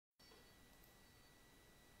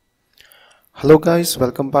Hello guys,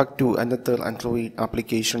 welcome back to another Android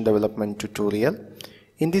application development tutorial.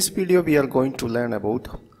 In this video we are going to learn about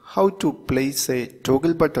how to place a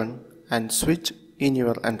toggle button and switch in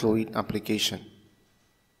your Android application.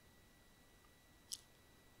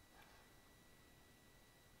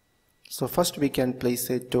 So first we can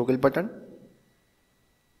place a toggle button,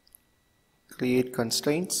 create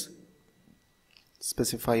constraints,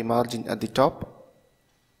 specify margin at the top.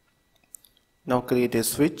 Now create a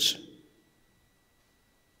switch.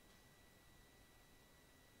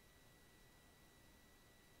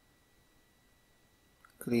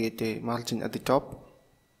 Create a margin at the top.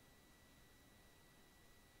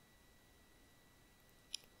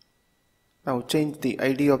 Now change the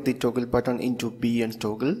ID of the toggle button into B and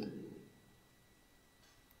toggle.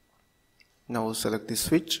 Now select the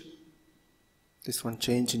switch. This one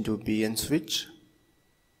change into B and switch.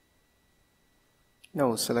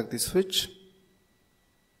 Now select the switch.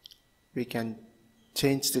 We can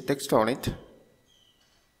change the text on it.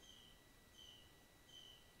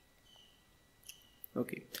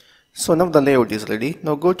 Okay, so now the layout is ready.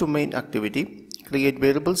 Now go to main activity, create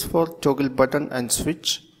variables for toggle button and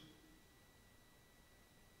switch.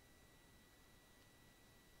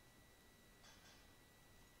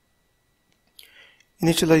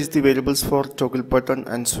 Initialize the variables for toggle button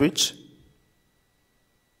and switch.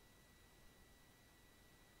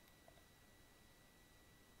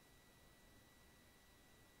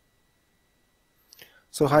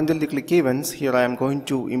 So handle the click events. Here I am going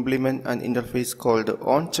to implement an interface called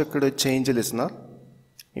onCheckedChangeListener.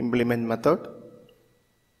 Implement method.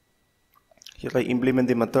 Here I implement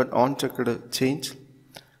the method onCheckedChange.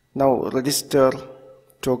 Now register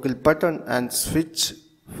toggle button and switch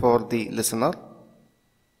for the listener.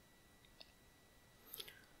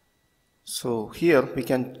 So here we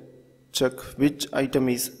can check which item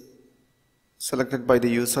is selected by the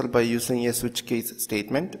user by using a switch case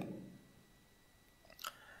statement.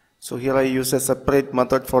 So here I use a separate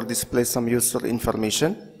method for display some user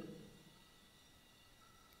information.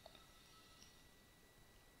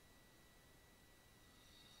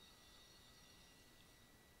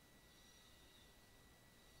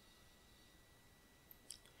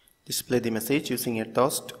 Display the message using a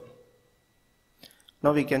toast.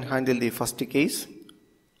 Now we can handle the first case.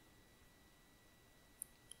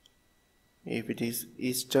 If it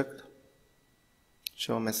is checked,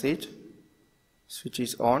 show message. Switch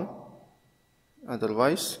is on,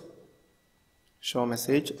 otherwise show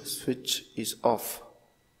message switch is off.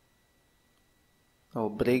 Now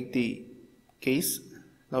break the case.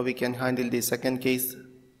 Now we can handle the second case.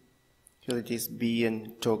 Here it is B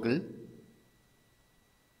and toggle.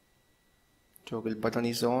 Toggle button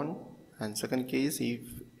is on, and second case if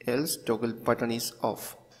else toggle button is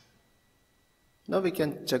off. Now we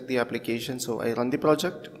can check the application. So I run the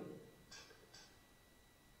project.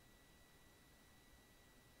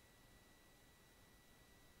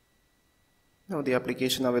 Now the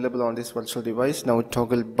application available on this virtual device. Now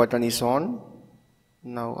toggle button is on.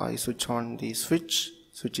 Now I switch on the switch.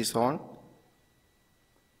 Switch is on.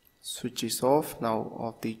 Switch is off. Now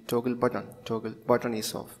off the toggle button. Toggle button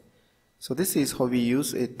is off. So this is how we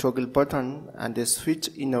use a toggle button and a switch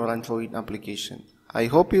in our Android application. I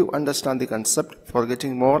hope you understand the concept. For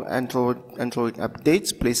getting more Android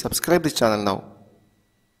updates, please subscribe this channel now.